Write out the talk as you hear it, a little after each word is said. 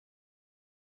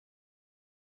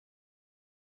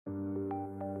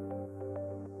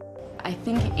I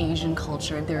think Asian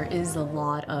culture, there is a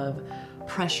lot of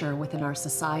pressure within our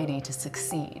society to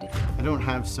succeed. I don't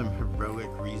have some heroic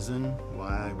reason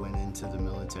why I went into the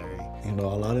military. You know,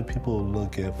 a lot of people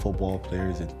look at football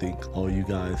players and think, oh, you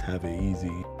guys have it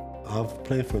easy. I've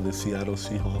played for the Seattle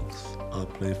Seahawks,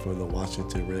 I've played for the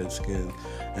Washington Redskins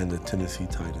and the Tennessee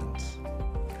Titans.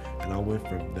 And I went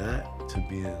from that to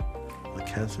being a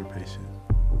cancer patient.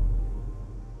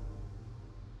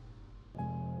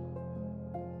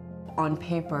 On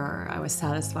paper, I was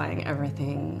satisfying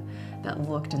everything that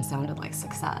looked and sounded like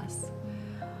success.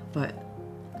 But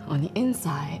on the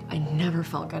inside, I never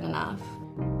felt good enough.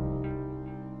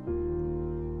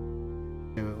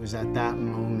 It was at that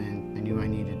moment I knew I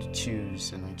needed to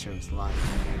choose, and I chose life.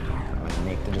 I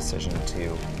make the decision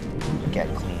to get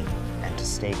clean and to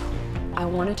stay clean. I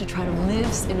wanted to try to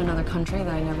live in another country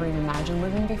that I never even imagined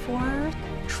living before.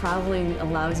 Traveling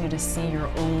allows you to see your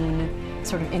own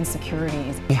sort of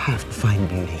insecurities. You have to find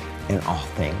beauty in all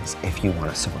things if you want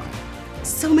to survive.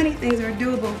 So many things are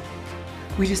doable.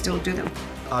 We just don't do them.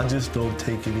 I just don't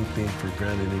take anything for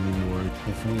granted anymore.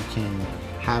 If we can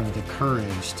have the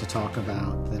courage to talk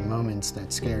about the moments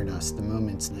that scared us, the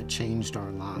moments that changed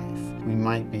our life, we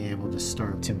might be able to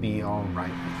start to be all right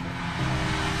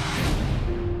with it.